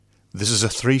This is a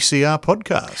 3CR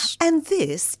podcast. And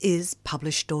this is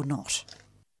Published or Not.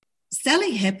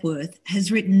 Sally Hepworth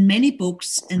has written many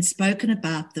books and spoken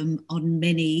about them on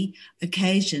many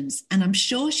occasions, and I'm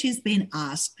sure she's been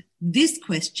asked this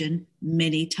question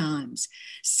many times.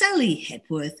 Sally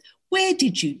Hepworth, where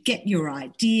did you get your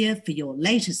idea for your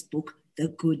latest book, The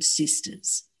Good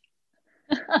Sisters?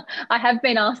 I have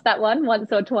been asked that one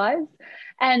once or twice.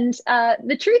 And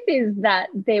the truth is that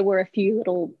there were a few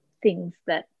little things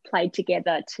that played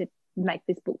together to make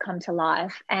this book come to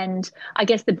life. And I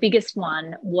guess the biggest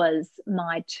one was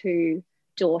my two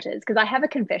daughters, because I have a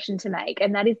confession to make,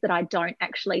 and that is that I don't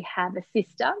actually have a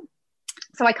sister.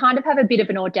 So I kind of have a bit of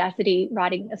an audacity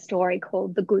writing a story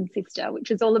called The Good Sister, which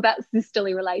is all about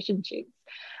sisterly relationships.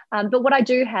 But what I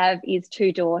do have is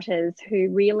two daughters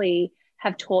who really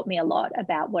have taught me a lot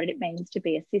about what it means to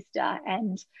be a sister.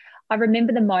 And I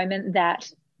remember the moment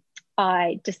that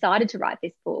I decided to write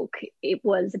this book. It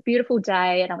was a beautiful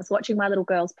day and I was watching my little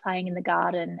girls playing in the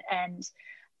garden, and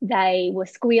they were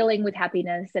squealing with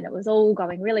happiness and it was all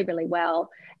going really, really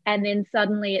well. And then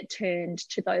suddenly it turned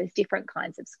to those different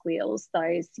kinds of squeals,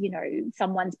 those,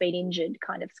 someone's been injured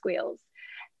kind of squeals.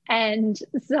 And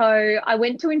so I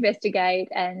went to investigate,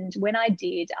 and when I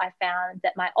did, I found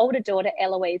that my older daughter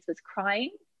Eloise was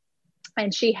crying,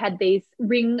 and she had these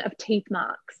ring of teeth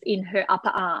marks in her upper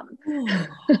arm.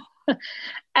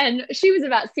 And she was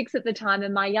about 6 at the time,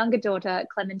 and my younger daughter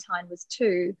Clementine was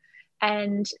 2,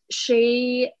 and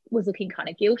she was looking kind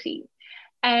of guilty.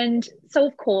 And so,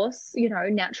 of course,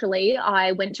 naturally,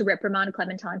 I went to reprimand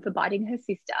Clementine for biting her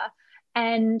sister.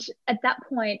 And at that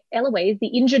point, Eloise, the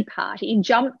injured party,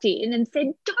 jumped in and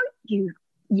said, "Don't you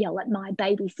yell at my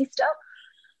baby sister."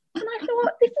 And I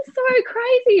thought, this is so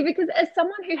crazy, because as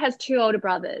someone who has 2 older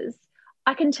brothers,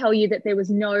 I can tell you that there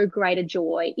was no greater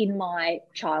joy in my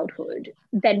childhood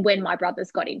than when my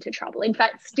brothers got into trouble. In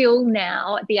fact, still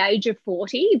now at the age of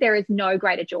 40, there is no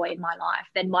greater joy in my life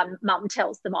than my mum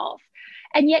tells them off.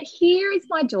 And yet here is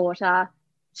my daughter.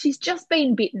 She's just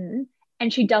been bitten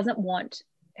and she doesn't want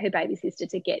her baby sister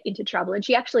to get into trouble. And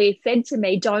she actually said to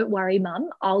me, "Don't worry, Mum,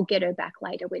 I'll get her back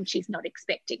later when she's not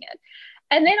expecting it."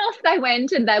 And then off they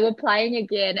went and they were playing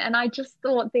again. And I just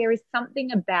thought there is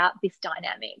something about this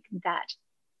dynamic that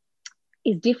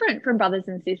is different from brothers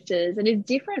and sisters, and is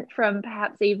different from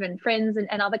perhaps even friends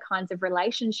and other kinds of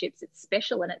relationships. It's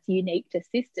special and it's unique to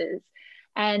sisters.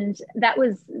 And that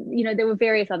was, there were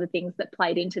various other things that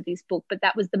played into this book, but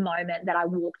that was the moment that I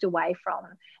walked away from,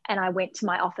 and I went to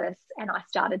my office and I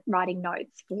started writing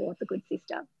notes for The Good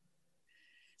Sister.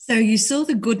 So you saw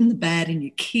the good and the bad in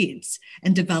your kids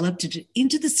and developed it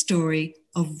into the story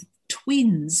of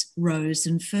twins, Rose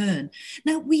and Fern.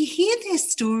 Now, we hear their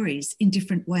stories in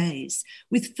different ways.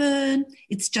 With Fern,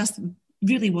 it's just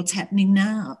really what's happening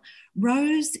now.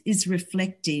 Rose is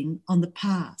reflecting on the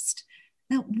past.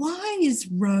 Now, why is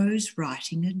Rose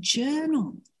writing a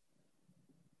journal?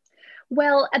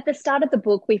 Well, at the start of the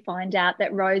book, we find out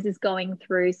that Rose is going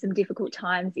through some difficult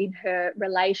times in her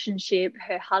relationship.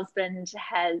 Her husband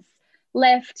has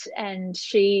left and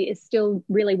she is still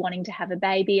really wanting to have a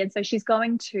baby. And so she's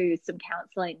going to some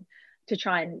counselling to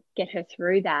try and get her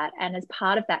through that. And as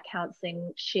part of that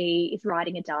counselling, she is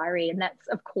writing a diary. And that's,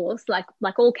 of course, like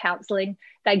all counselling,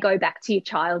 they go back to your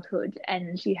childhood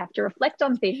and you have to reflect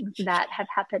on things that have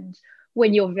happened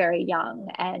when you're very young.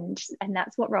 And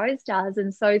that's what Rose does.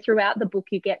 And so throughout the book,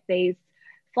 you get these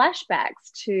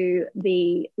flashbacks to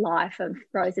the life of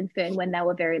Rose and Fern when they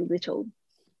were very little.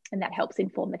 And that helps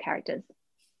inform the characters.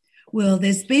 Well,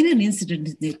 there's been an incident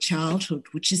in their childhood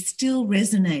which is still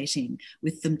resonating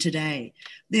with them today.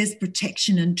 There's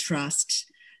protection and trust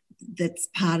that's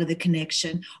part of the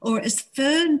connection. Or as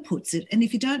Fern puts it, and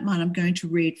if you don't mind, I'm going to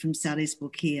read from Sally's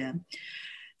book here,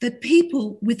 that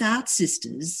people without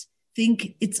sisters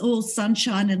think it's all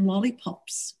sunshine and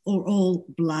lollipops or all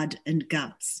blood and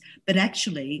guts. But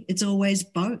actually, it's always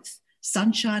both,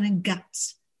 sunshine and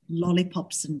guts,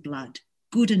 lollipops and blood,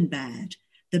 good and bad.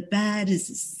 The bad is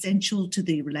essential to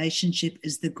the relationship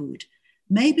as the good.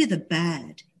 Maybe the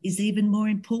bad is even more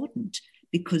important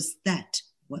because that's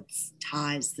what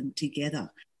ties them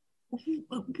together.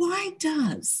 Why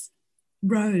does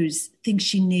Rose think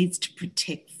she needs to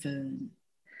protect Fern?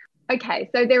 Okay,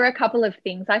 so there are a couple of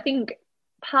things. I think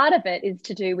part of it is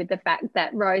to do with the fact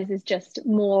that Rose is just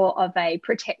more of a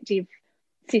protective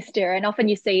sister, and often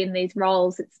you see in these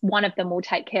roles, it's one of them will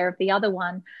take care of the other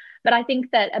one. But I think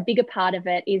that a bigger part of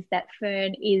it is that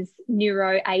Fern is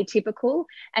neuroatypical,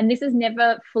 and this is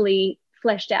never fully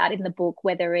fleshed out in the book,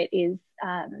 whether it is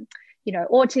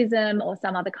autism or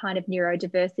some other kind of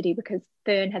neurodiversity, because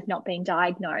Fern has not been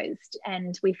diagnosed.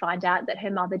 And we find out that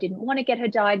her mother didn't want to get her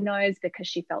diagnosed because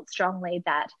she felt strongly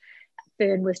that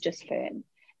Fern was just Fern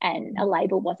and a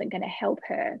label wasn't going to help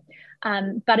her.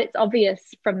 But it's obvious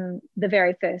from the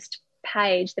very first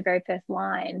page, the very first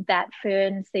line, that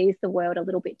Fern sees the world a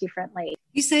little bit differently.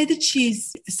 You say that she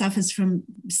suffers from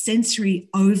sensory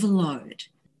overload.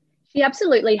 She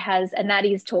absolutely has, and that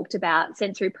is talked about,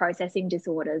 sensory processing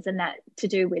disorders, and that to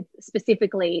do with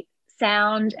specifically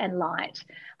sound and light.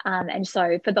 And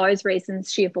so for those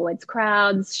reasons, she avoids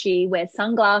crowds. She wears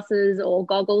sunglasses or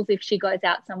goggles if she goes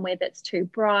out somewhere that's too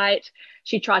bright.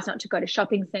 She tries not to go to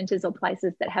shopping centres or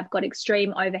places that have got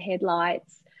extreme overhead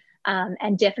lights,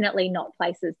 and definitely not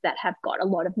places that have got a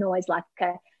lot of noise, like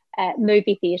a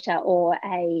movie theatre or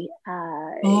a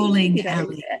bowling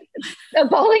alley. A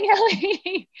bowling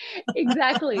alley.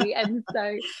 Exactly. And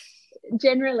so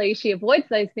generally she avoids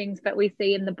those things, but we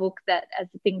see in the book that as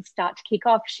things start to kick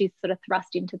off, she's sort of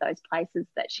thrust into those places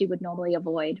that she would normally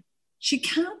avoid. She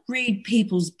can't read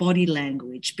people's body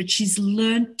language, but she's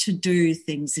learnt to do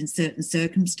things in certain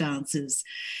circumstances.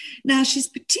 Now, she's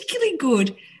particularly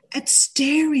good at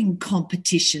staring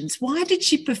competitions. Why did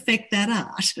she perfect that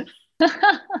art?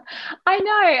 I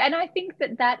know, and I think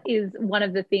that is one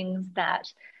of the things that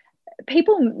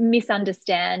people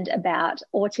misunderstand about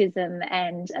autism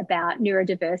and about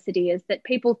neurodiversity, is that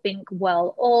people think,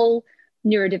 well, all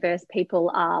neurodiverse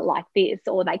people are like this,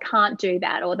 or they can't do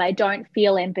that, or they don't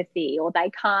feel empathy, or they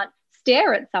can't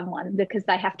stare at someone because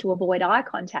they have to avoid eye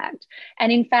contact.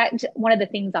 And in fact, one of the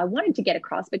things I wanted to get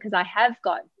across, because I have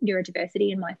got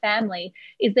neurodiversity in my family,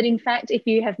 is that in fact, if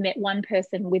you have met one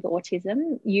person with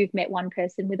autism, you've met one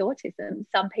person with autism.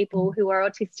 Some people who are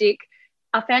autistic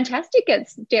are fantastic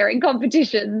at staring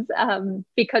competitions,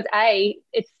 because A,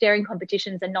 it's staring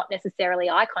competitions and not necessarily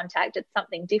eye contact, it's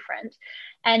something different.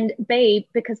 And B,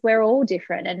 because we're all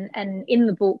different. And in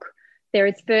the book, there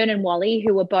is Fern and Wally,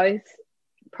 who are both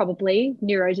probably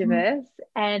neurodiverse,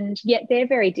 and yet they're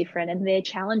very different and their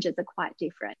challenges are quite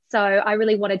different. So I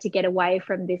really wanted to get away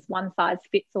from this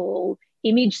one-size-fits-all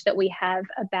image that we have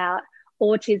about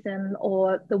autism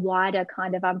or the wider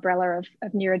kind of umbrella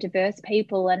of neurodiverse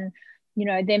people, and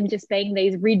them just being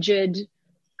these rigid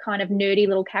kind of nerdy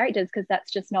little characters, because that's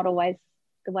just not always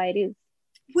the way it is.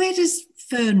 Where does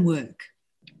Fern work?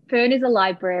 Fern is a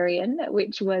librarian,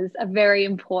 which was a very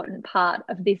important part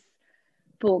of this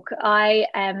book. I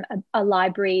am a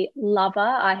library lover.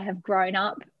 I have grown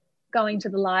up going to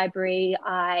the library.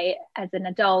 As an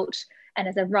adult and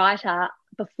as a writer,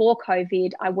 before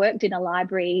COVID, I worked in a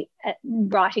library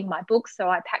writing my books. So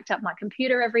I packed up my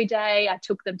computer every day. I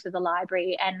took them to the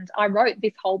library and I wrote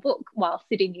this whole book while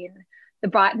sitting in the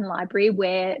Brighton Library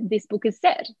where this book is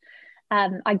set.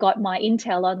 I got my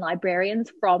intel on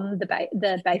librarians from the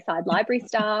Bayside Library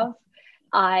staff.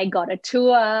 I got a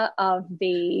tour of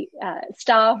the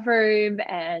staff room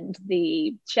and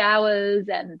the showers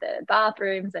and the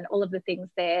bathrooms and all of the things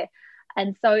there.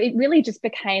 And so it really just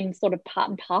became sort of part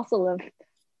and parcel of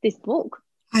this book.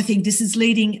 I think this is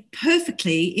leading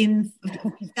perfectly in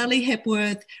Sally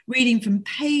Hepworth reading from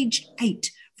page 8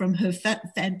 from her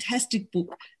fantastic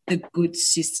book, The Good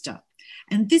Sister.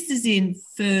 And this is in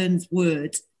Fern's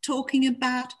words, talking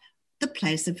about the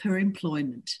place of her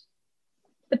employment.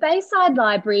 The Bayside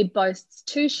Library boasts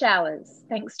 2 showers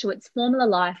thanks to its former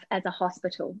life as a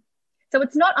hospital. So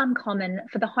it's not uncommon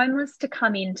for the homeless to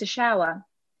come in to shower.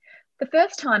 The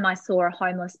first time I saw a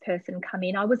homeless person come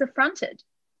in, I was affronted.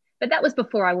 But that was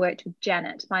before I worked with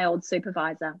Janet, my old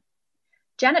supervisor.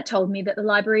 Janet told me that the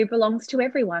library belongs to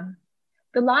everyone.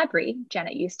 The library,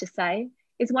 Janet used to say,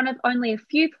 is one of only a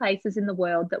few places in the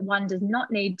world that one does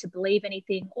not need to believe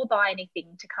anything or buy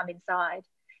anything to come inside.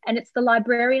 And it's the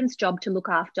librarian's job to look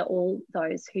after all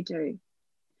those who do.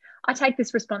 I take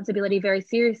this responsibility very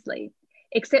seriously,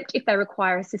 except if they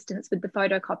require assistance with the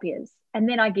photocopiers, and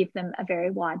then I give them a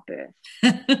very wide berth.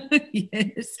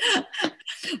 Yes.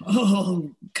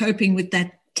 Oh, coping with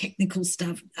that technical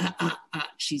stuff.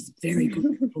 She's very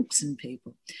good with books and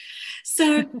people.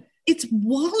 So it's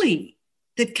Wally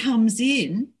that comes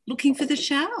in looking for the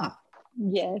shower.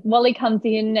 Yeah, Wally comes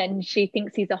in and she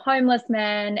thinks he's a homeless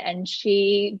man and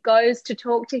she goes to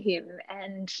talk to him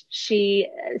and she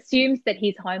assumes that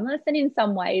he's homeless, and in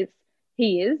some ways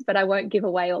he is, but I won't give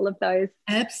away all of those.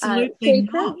 Absolutely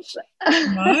not.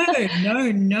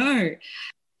 No.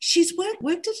 She's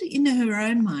worked it in her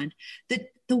own mind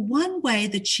that the one way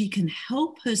that she can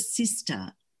help her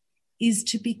sister is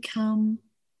to become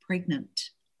pregnant.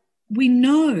 We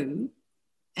know,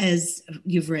 as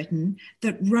you've written,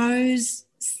 that Rose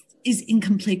is in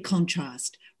complete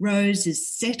contrast. Rose is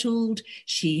settled.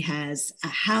 She has a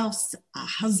house, a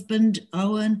husband,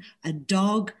 Owen, a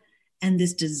dog, and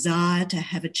this desire to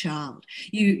have a child.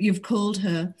 You've called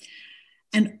her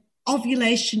an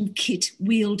ovulation kit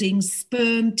wielding,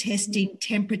 sperm testing,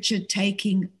 temperature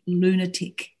taking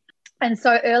lunatic. And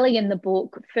so early in the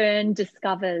book, Fern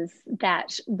discovers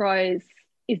that Rose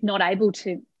is not able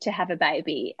to have a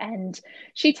baby, and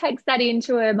she takes that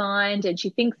into her mind and she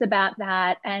thinks about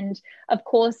that. And of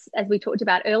course, as we talked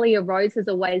about earlier, Rose has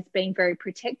always been very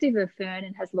protective of Fern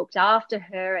and has looked after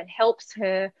her and helps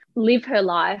her live her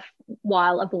life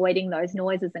while avoiding those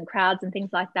noises and crowds and things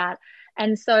like that.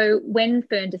 And so when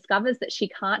Fern discovers that she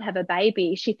can't have a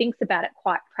baby, she thinks about it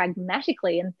quite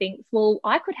pragmatically and thinks, well,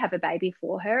 I could have a baby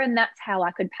for her, and that's how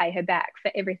I could pay her back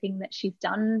for everything that she's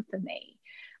done for me.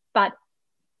 But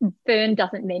Fern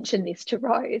doesn't mention this to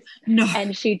Rose. No.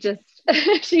 And she just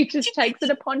takes it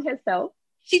upon herself.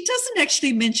 She doesn't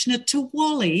actually mention it to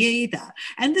Wally either.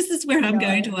 And this is where I'm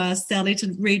going to ask Sally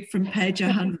to read from page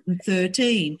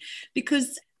 113,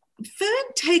 because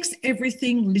Fern takes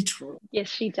everything literal. Yes,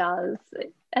 she does.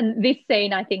 And this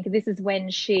scene, I think this is when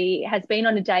she has been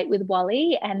on a date with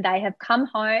Wally and they have come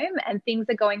home and things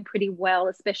are going pretty well,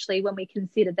 especially when we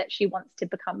consider that she wants to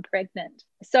become pregnant.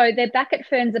 So they're back at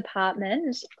Fern's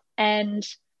apartment and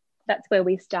that's where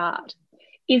we start.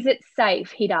 Is it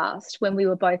safe, he'd asked when we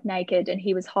were both naked and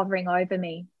he was hovering over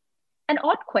me. An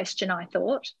odd question, I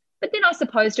thought, but then I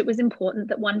supposed it was important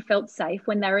that one felt safe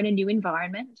when they were in a new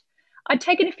environment. I'd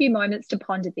taken a few moments to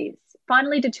ponder this,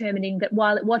 finally determining that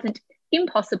while it wasn't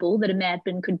impossible that a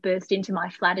madman could burst into my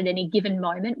flat at any given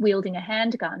moment wielding a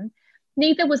handgun,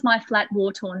 neither was my flat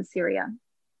war-torn Syria.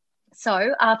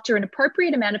 So, after an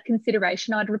appropriate amount of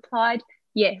consideration, I'd replied,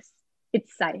 yes,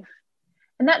 it's safe.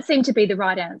 And that seemed to be the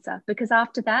right answer, because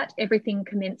after that, everything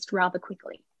commenced rather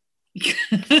quickly.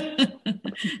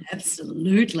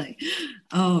 Absolutely.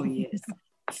 Oh, yes.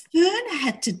 Fern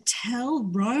had to tell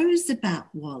Rose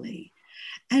about Wally,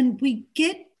 and we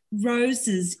get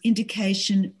Rose's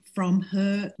indication from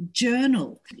her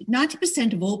journal.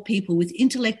 90% of all people with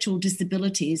intellectual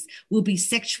disabilities will be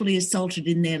sexually assaulted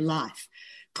in their life.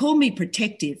 Call me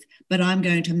protective, but I'm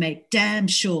going to make damn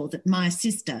sure that my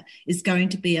sister is going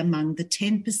to be among the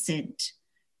 10%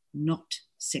 not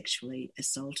sexually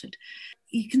assaulted.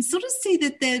 You can sort of see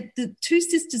that the two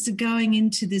sisters are going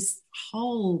into this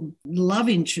whole love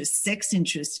interest, sex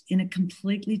interest in a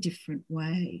completely different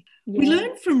way. Yeah. We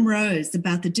learn from Rose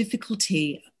about the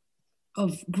difficulty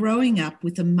of growing up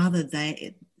with a mother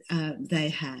they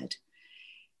had.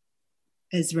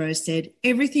 As Rose said,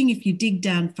 everything, if you dig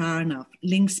down far enough,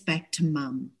 links back to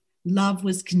mum. Love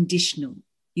was conditional.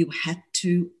 You had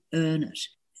to earn it.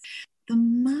 The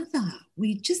mother,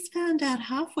 we just found out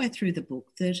halfway through the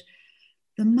book that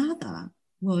the mother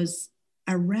was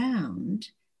around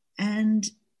and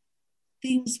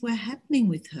things were happening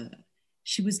with her.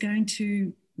 She was going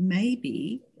to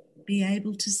maybe be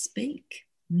able to speak.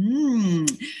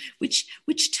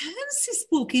 Which turns this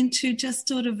book into just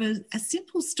sort of a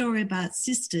simple story about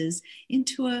sisters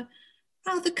into a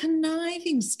rather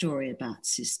conniving story about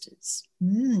sisters.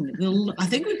 Well, I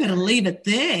think we better leave it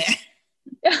there.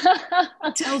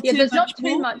 There's not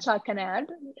too much I can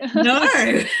add.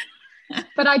 No.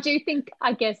 But I do think,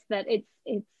 I guess, that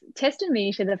it's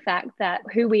testimony to the fact that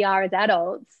who we are as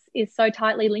adults is so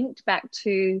tightly linked back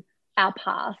to our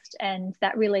past, and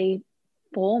that really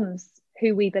forms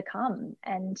who we become.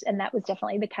 And that was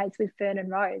definitely the case with Fern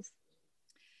and Rose.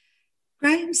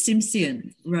 Graham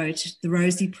Simpson wrote The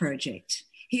Rosie Project.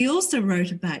 He also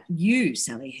wrote about you,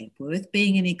 Sally Hepworth,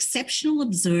 being an exceptional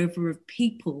observer of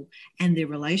people and their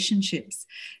relationships.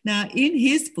 Now, in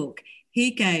his book,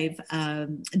 he gave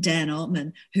Dan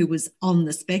Altman, who was on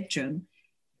the spectrum,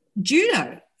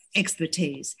 judo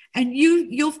expertise, and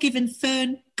you've given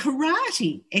Fern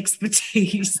karate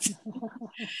expertise.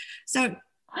 So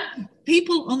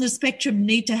people on the spectrum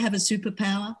need to have a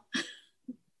superpower.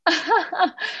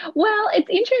 Well, it's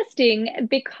interesting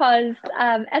because,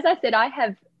 as I said, I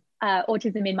have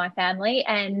autism in my family,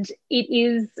 and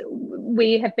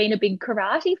we have been a big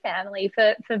karate family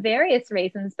for various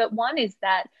reasons. But one is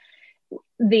that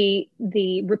the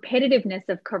repetitiveness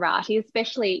of karate,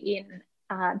 especially in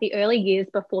the early years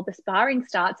before the sparring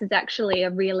starts, is actually a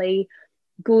really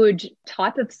good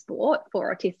type of sport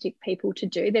for autistic people to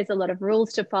do. There's a lot of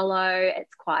rules to follow.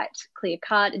 It's quite clear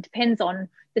cut. It depends on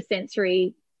the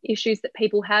sensory issues that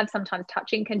people have. Sometimes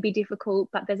touching can be difficult,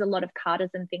 but there's a lot of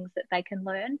katas and things that they can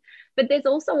learn. But there's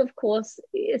also, of course,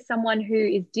 someone who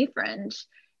is different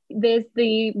there's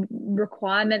the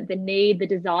requirement, the need, the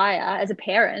desire as a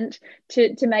parent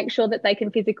to make sure that they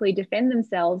can physically defend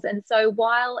themselves. And so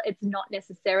while it's not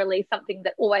necessarily something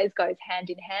that always goes hand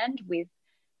in hand with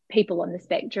people on the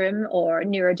spectrum or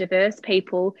neurodiverse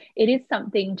people, it is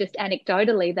something just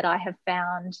anecdotally that I have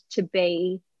found to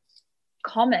be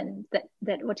common,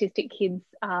 that autistic kids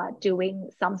are doing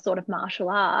some sort of martial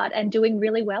art and doing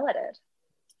really well at it.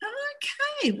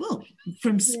 Okay, well,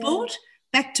 from sport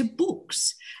back to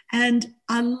books. And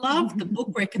I love the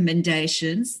book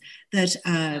recommendations that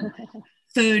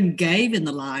Fern gave in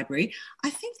the library.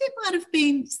 I think there might have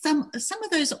been some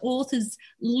of those authors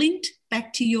linked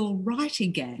back to your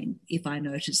writing game, if I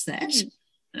noticed that.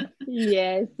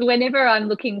 Yes, whenever I'm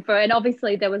looking for, and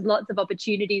obviously there was lots of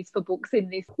opportunities for books in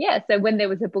this. Yeah, so when there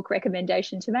was a book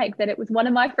recommendation to make, then it was one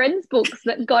of my friends' books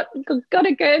that got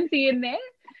a Guernsey in there.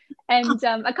 And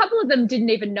a couple of them didn't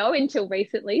even know until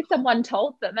recently. Someone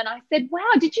told them, and I said,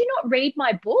 "Wow, did you not read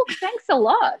my book? Thanks a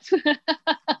lot."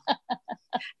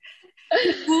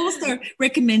 You also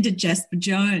recommended Jasper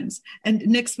Jones. And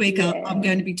next week I'm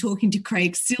going to be talking to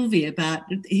Craig Silvey about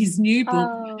his new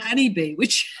book, Honeybee,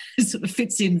 which sort of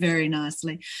fits in very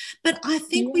nicely. But I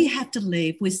think we have to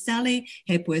leave with Sally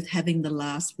Hepworth having the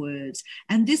last words.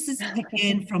 And this is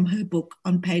again from her book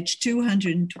on page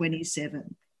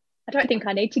 227. I don't think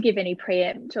I need to give any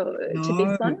preempt to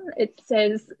this one. It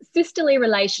says, "Sisterly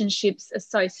relationships are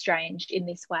so strange in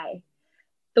this way.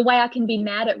 The way I can be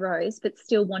mad at Rose but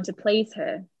still want to please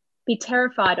her, be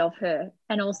terrified of her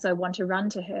and also want to run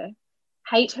to her,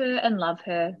 hate her and love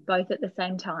her both at the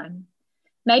same time.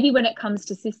 Maybe when it comes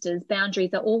to sisters,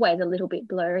 boundaries are always a little bit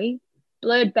blurry.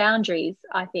 Blurred boundaries,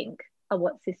 I think, are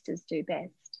what sisters do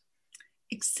best."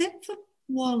 Except for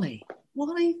Wally.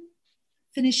 Wally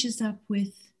finishes up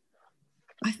with,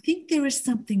 "I think there is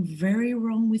something very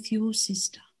wrong with your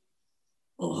sister."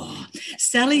 Oh,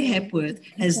 Sally Hepworth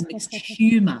has mixed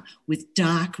humour with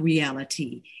dark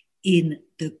reality in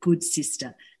The Good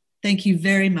Sister. Thank you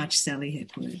very much, Sally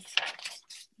Hepworth.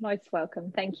 Most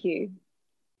welcome. Thank you.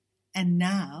 And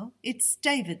now it's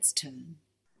David's turn.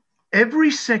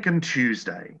 Every second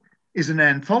Tuesday is an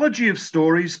anthology of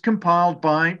stories compiled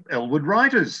by Elwood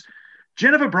writers.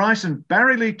 Jennifer Bryce and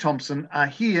Barry Lee Thompson are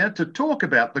here to talk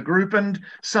about the group and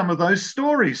some of those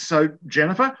stories. So,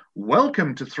 Jennifer,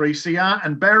 welcome to 3CR,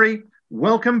 and Barry,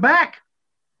 welcome back.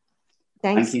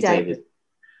 Thank you, David.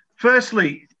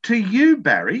 Firstly, to you,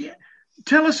 Barry,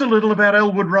 tell us a little about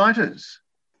Elwood Writers.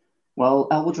 Well,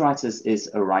 Elwood Writers is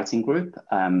a writing group.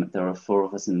 There are 4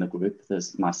 of us in the group.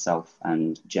 There's myself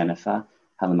and Jennifer,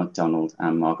 Helen MacDonald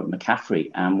and Margaret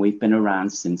McCaffrey, and we've been around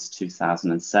since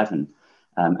 2007.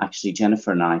 Actually,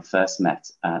 Jennifer and I first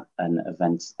met at an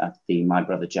event at the My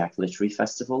Brother Jack Literary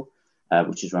Festival,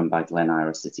 which is run by Glen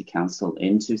Ira City Council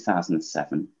in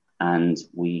 2007. And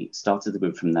we started the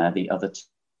group from there. The other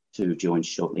 2 joined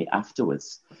shortly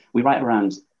afterwards. We write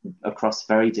across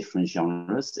very different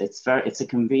genres. It's a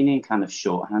convenient kind of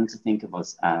shorthand to think of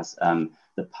us as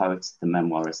the poet, the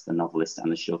memoirist, the novelist,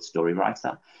 and the short story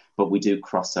writer. But we do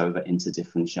cross over into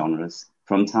different genres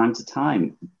from time to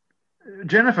time.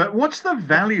 Jennifer, what's the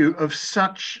value of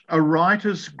such a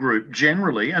writers group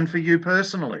generally and for you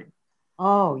personally?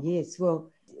 Oh, yes. Well,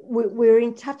 we're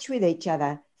in touch with each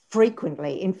other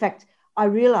frequently. In fact, I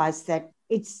realise that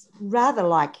it's rather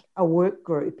like a work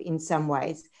group in some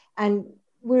ways. And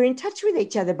we're in touch with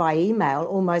each other by email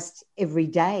almost every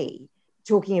day,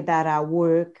 talking about our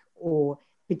work or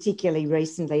particularly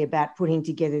recently about putting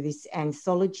together this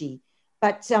anthology.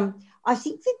 But I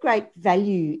think the great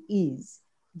value is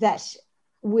that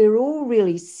we're all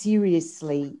really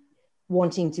seriously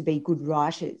wanting to be good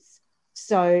writers.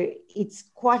 So it's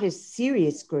quite a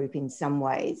serious group in some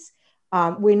ways.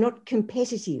 We're not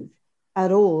competitive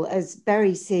at all. As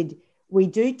Barry said, we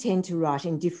do tend to write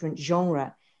in different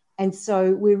genre. And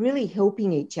so we're really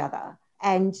helping each other.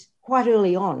 And quite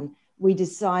early on, we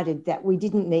decided that we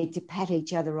didn't need to pat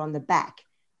each other on the back.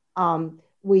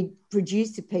 We'd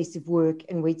produce a piece of work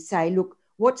and we'd say, look,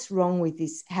 what's wrong with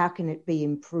this? How can it be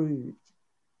improved?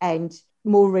 And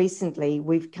more recently,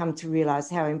 we've come to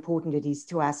realise how important it is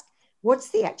to ask, what's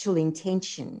the actual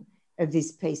intention of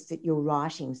this piece that you're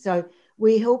writing? So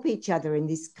we help each other in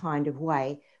this kind of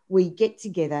way. We get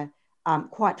together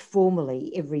quite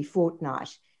formally every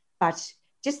fortnight, but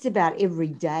just about every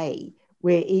day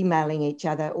we're emailing each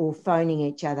other or phoning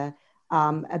each other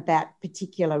about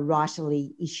particular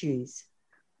writerly issues.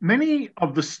 Many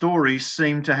of the stories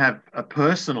seem to have a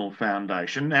personal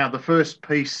foundation. Now, the first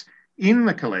piece in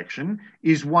the collection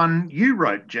is one you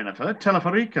wrote, Jennifer,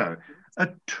 Teleferico. A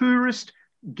tourist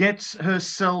gets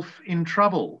herself in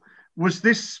trouble. Was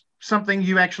this something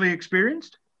you actually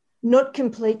experienced? Not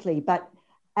completely, but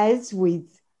as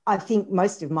with, I think,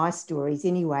 most of my stories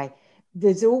anyway,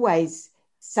 there's always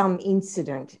some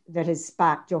incident that has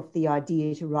sparked off the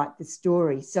idea to write the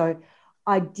story. So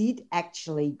I did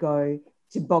actually go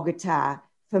to Bogota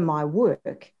for my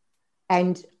work,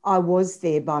 and I was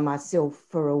there by myself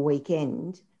for a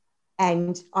weekend,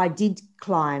 and I did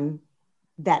climb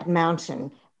that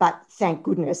mountain, but thank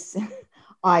goodness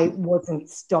I wasn't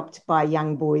stopped by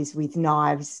young boys with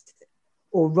knives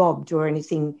or robbed or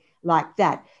anything like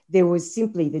that. There was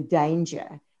simply the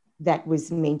danger that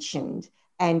was mentioned.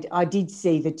 And I did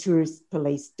see the tourist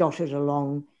police dotted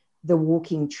along the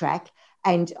walking track,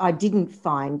 and I didn't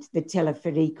find the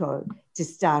teleferico to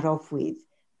start off with,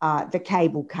 the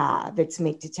cable car that's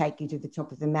meant to take you to the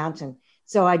top of the mountain.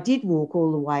 So I did walk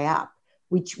all the way up,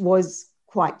 which was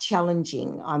quite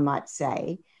challenging, I might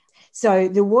say. So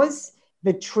there was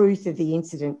the truth of the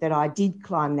incident that I did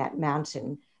climb that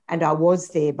mountain, and I was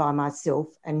there by myself,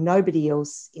 and nobody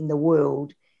else in the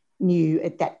world knew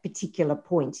at that particular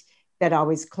point that I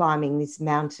was climbing this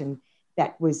mountain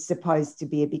that was supposed to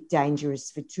be a bit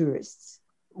dangerous for tourists.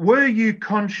 Were you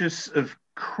conscious of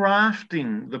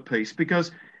crafting the piece?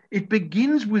 Because it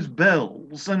begins with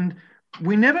bells, and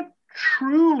we never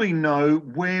truly know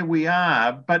where we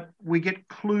are, but we get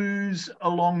clues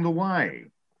along the way.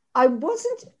 I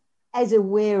wasn't as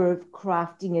aware of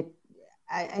crafting it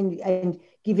and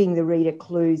giving the reader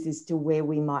clues as to where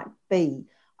we might be.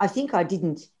 I think I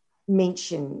didn't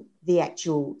mention the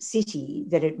actual city,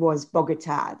 that it was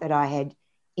Bogota that I had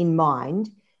in mind.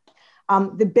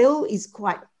 The bell is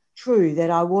quite true, that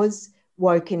I was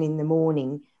woken in the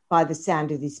morning by the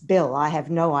sound of this bell. I have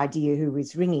no idea who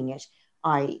was ringing it.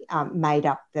 I made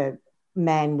up the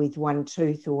man with one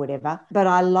tooth or whatever, but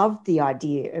I loved the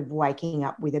idea of waking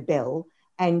up with a bell,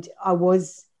 and I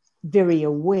was very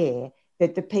aware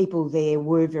that the people there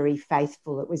were very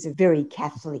faithful. It was a very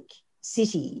Catholic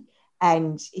city,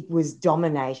 and it was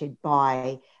dominated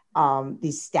by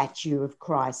this statue of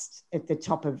Christ at the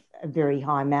top of a very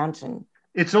high mountain.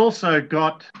 It's also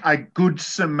got a Good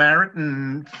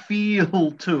Samaritan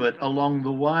feel to it along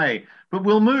the way. But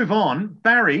we'll move on.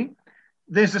 Barry,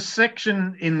 there's a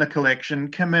section in the collection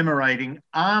commemorating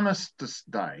Armistice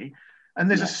Day, and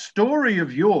there's a story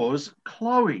of yours,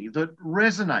 Chloe, that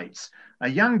resonates. A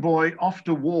young boy off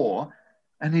to war,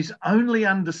 and his only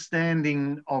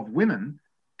understanding of women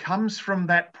comes from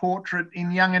that portrait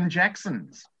in Young and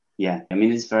Jackson's. Yeah, I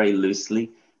mean, it's very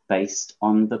loosely based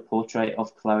on the portrait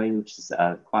of Chloe, which is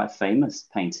quite a famous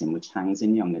painting, which hangs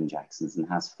in Young and Jackson's and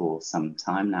has for some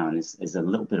time now, and is a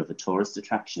little bit of a tourist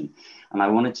attraction. And I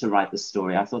wanted to write the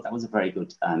story. I thought that was a very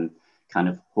good kind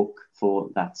of hook for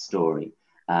that story.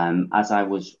 As I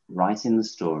was writing the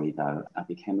story, though, I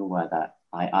became aware that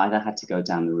I either had to go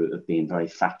down the route of being very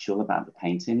factual about the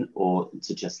painting, or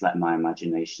to just let my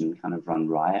imagination kind of run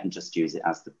riot and just use it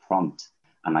as the prompt.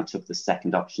 And I took the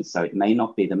second option. So it may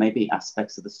not be, there may be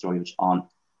aspects of the story which aren't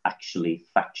actually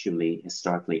factually,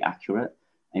 historically accurate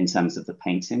in terms of the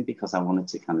painting, because I wanted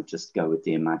to kind of just go with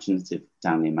the imaginative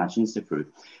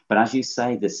route. But as you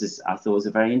say, I thought it was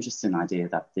a very interesting idea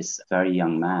that this very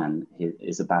young man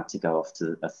is about to go off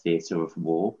to a theatre of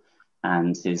war,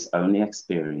 and his only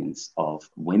experience of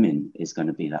women is going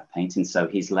to be that painting. So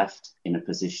he's left in a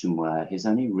position where his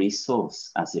only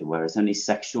resource, as it were, his only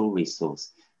sexual resource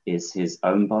is his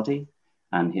own body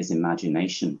and his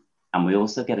imagination. And we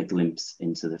also get a glimpse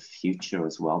into the future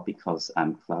as well, because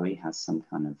Chloe has some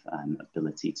kind of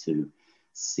ability to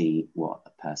see what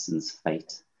a person's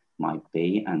fate might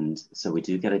be. And so we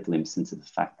do get a glimpse into the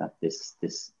fact that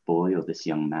this boy or this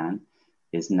young man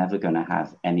is never going to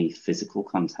have any physical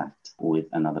contact with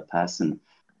another person.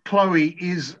 Chloe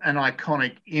is an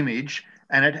iconic image,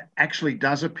 and it actually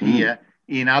does appear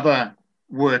in other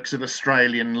works of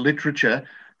Australian literature.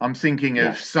 I'm thinking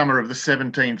of Summer of the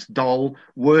 17th Doll,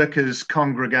 workers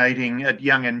congregating at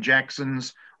Young and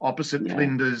Jackson's opposite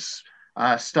Flinders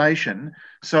Station.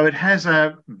 So it has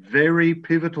a very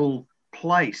pivotal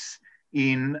place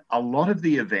in a lot of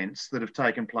the events that have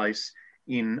taken place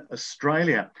in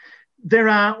Australia. There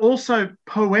are also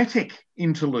poetic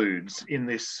interludes in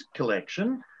this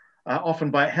collection, often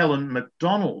by Helen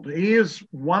Macdonald. Here's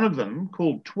one of them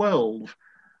called 12.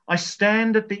 I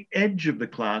stand at the edge of the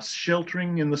class,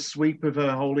 sheltering in the sweep of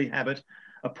her holy habit,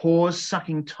 a pause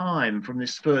sucking time from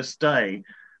this first day.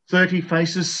 30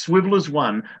 faces swivel as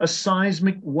one, a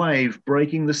seismic wave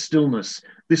breaking the stillness,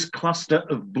 this cluster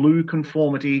of blue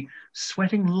conformity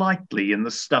sweating lightly in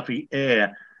the stuffy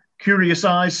air. Curious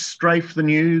eyes strafe the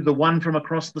new, the one from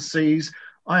across the seas.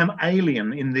 I am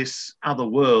alien in this other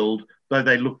world, though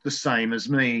they look the same as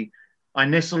me. I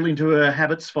nestle into her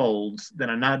habit's folds, then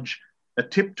a nudge, A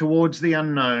tip towards the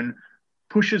unknown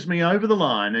pushes me over the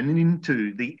line and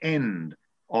into the end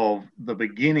of the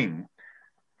beginning.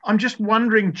 I'm just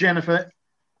wondering, Jennifer,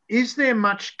 is there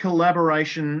much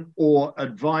collaboration or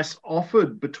advice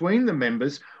offered between the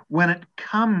members when it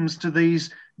comes to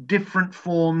these different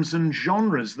forms and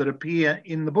genres that appear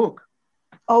in the book?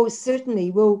 Oh,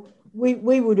 certainly. Well, we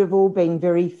would have all been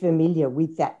very familiar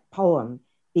with that poem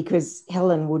because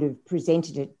Helen would have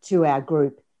presented it to our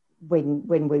group when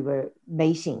we were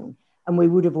meeting, and we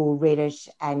would have all read it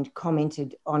and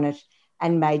commented on it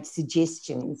and made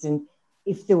suggestions. And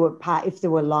if there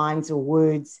were lines or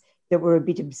words that were a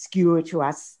bit obscure to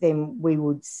us, then we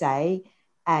would say.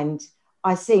 And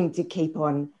I seem to keep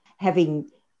on having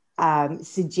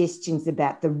suggestions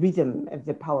about the rhythm of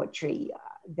the poetry.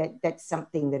 That's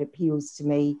something that appeals to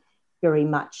me very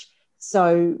much.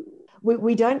 So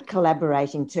we don't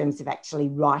collaborate in terms of actually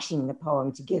writing the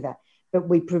poem together, but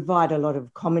we provide a lot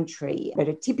of commentary. But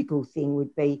a typical thing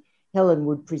would be Helen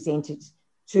would present it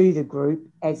to the group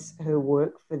as her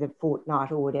work for the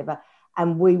fortnight or whatever,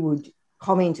 and we would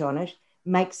comment on it,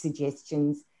 make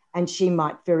suggestions, and she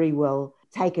might very well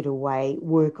take it away,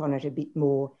 work on it a bit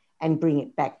more, and bring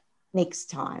it back next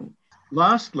time.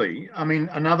 Lastly,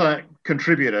 another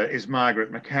contributor is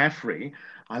Margaret McCaffrey.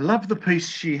 I love the piece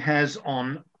she has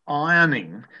on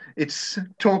ironing. It's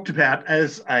talked about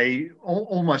as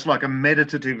almost like a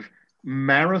meditative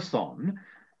marathon.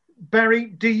 Barry,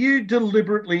 do you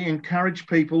deliberately encourage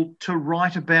people to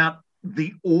write about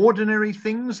the ordinary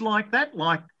things like that,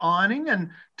 like ironing, and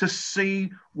to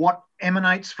see what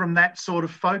emanates from that sort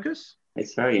of focus?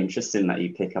 It's very interesting that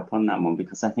you pick up on that one,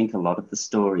 because I think a lot of the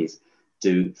stories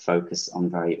do focus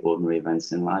on very ordinary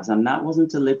events in lives, and that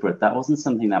wasn't deliberate. That wasn't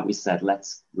something that we said,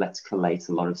 let's collate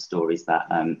a lot of stories that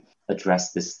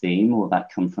address this theme or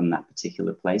that come from that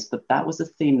particular place. But that was a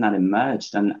theme that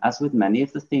emerged, and as with many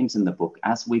of the themes in the book,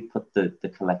 as we put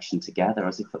the collection together,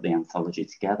 as we put the anthology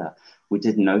together, we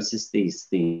did notice these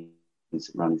themes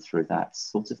run through that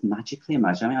sort of magically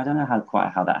emerged. I don't know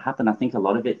quite how that happened. I think a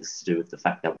lot of it is to do with the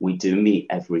fact that we do meet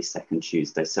every second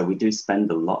Tuesday, so we do spend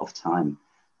a lot of time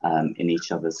in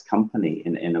each other's company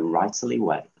in a writerly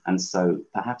way. And so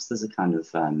perhaps there's a kind of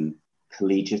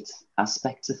collegiate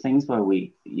aspect to things where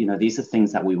these are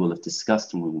things that we will have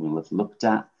discussed and we will have looked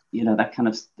at.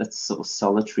 That sort of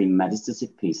solitary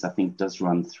meditative piece, I think, does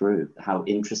run through how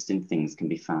interesting things can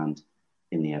be found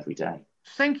in the everyday.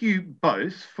 Thank you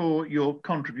both for your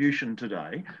contribution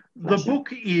today. Pleasure. The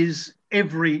book is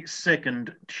Every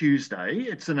Second Tuesday.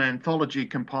 It's an anthology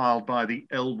compiled by the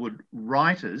Elwood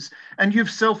Writers, and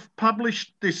you've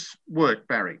self-published this work,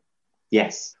 Barry.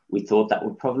 Yes, we thought that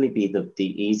would probably be the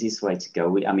easiest way to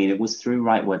go. It was through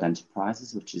Right Word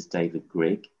Enterprises, which is David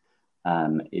Grigg,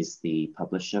 is the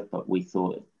publisher, but we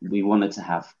thought we wanted to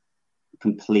have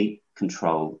complete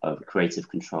creative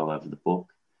control over the book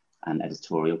and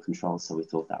editorial control, so we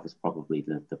thought that was probably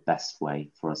the best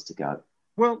way for us to go.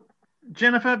 Well,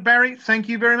 Jennifer, Barry, thank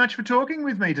you very much for talking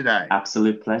with me today.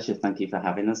 Absolute pleasure. Thank you for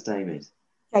having us, David.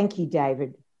 Thank you,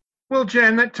 David. Well,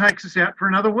 Jen, that takes us out for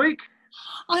another week.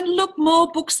 And look,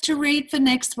 more books to read for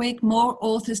next week, more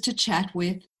authors to chat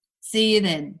with. See you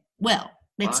then. Well,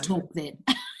 let's talk then.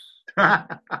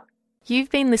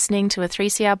 You've been listening to a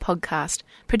 3CR podcast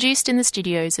produced in the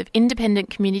studios of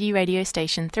independent community radio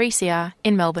station 3CR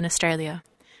in Melbourne, Australia.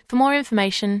 For more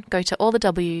information, go to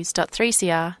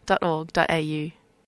allthews.3cr.org.au.